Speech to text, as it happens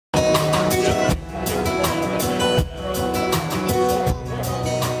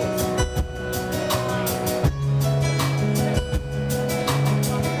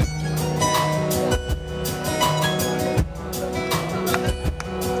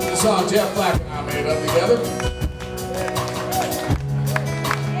song Jeff Black and I made up together.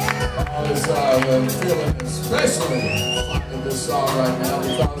 I was feeling especially fond of this song right now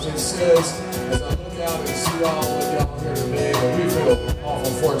because it says, as I look out and see all of y'all here today, that we feel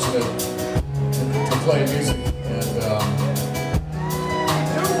awful fortunate to play music.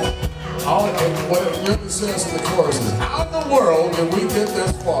 And what it really says in the chorus is, how in the world did we get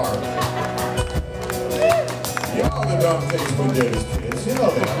this far? You know the dumb things we did as kids, you know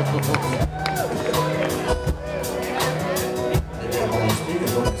that. Maybe I'm on speaking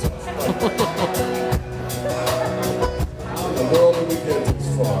for myself. How in the world did we get this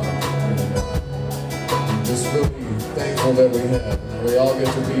far? I'm just really thankful that we have. And we all get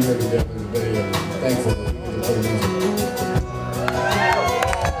to be here together today, and thankful that we get to play music.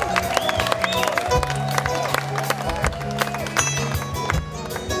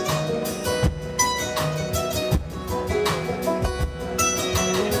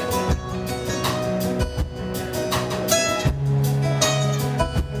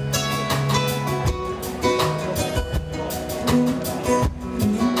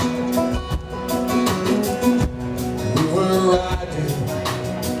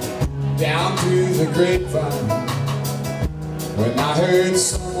 Down to the grapevine when I heard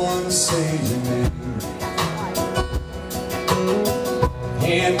someone say your name.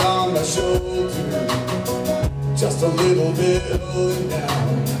 Hand on my shoulder, just a little bit lower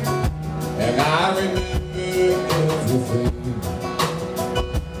down, and I remember everything.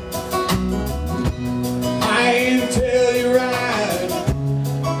 I ain't tell you right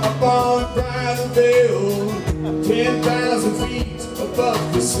up on Bridal Veil, 10,000 feet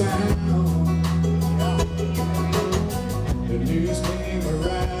above the sound. The news came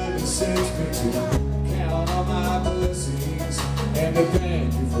around and sent me to count on my blessings and to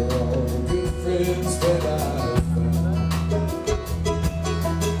thank you for all the good friends that I've found.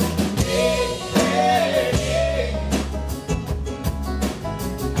 Hey, hey, hey.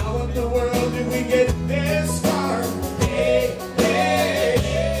 How in the world did we get this far? Hey, hey,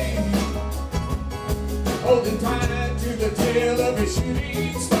 hey. Holding tight to the tail of a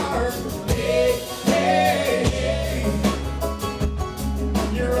shooting star. Hey, hey, hey.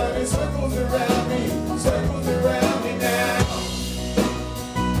 You're running circles around me now.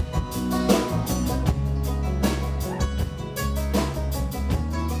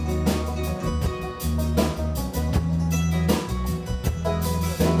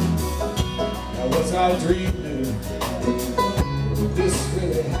 Now was I dreaming? Did this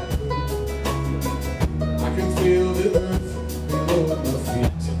really happen? I can feel the earth below my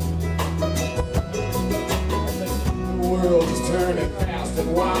feet. The world is turning fast and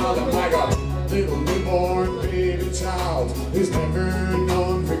wild. I'm like a little newborn baby child who's never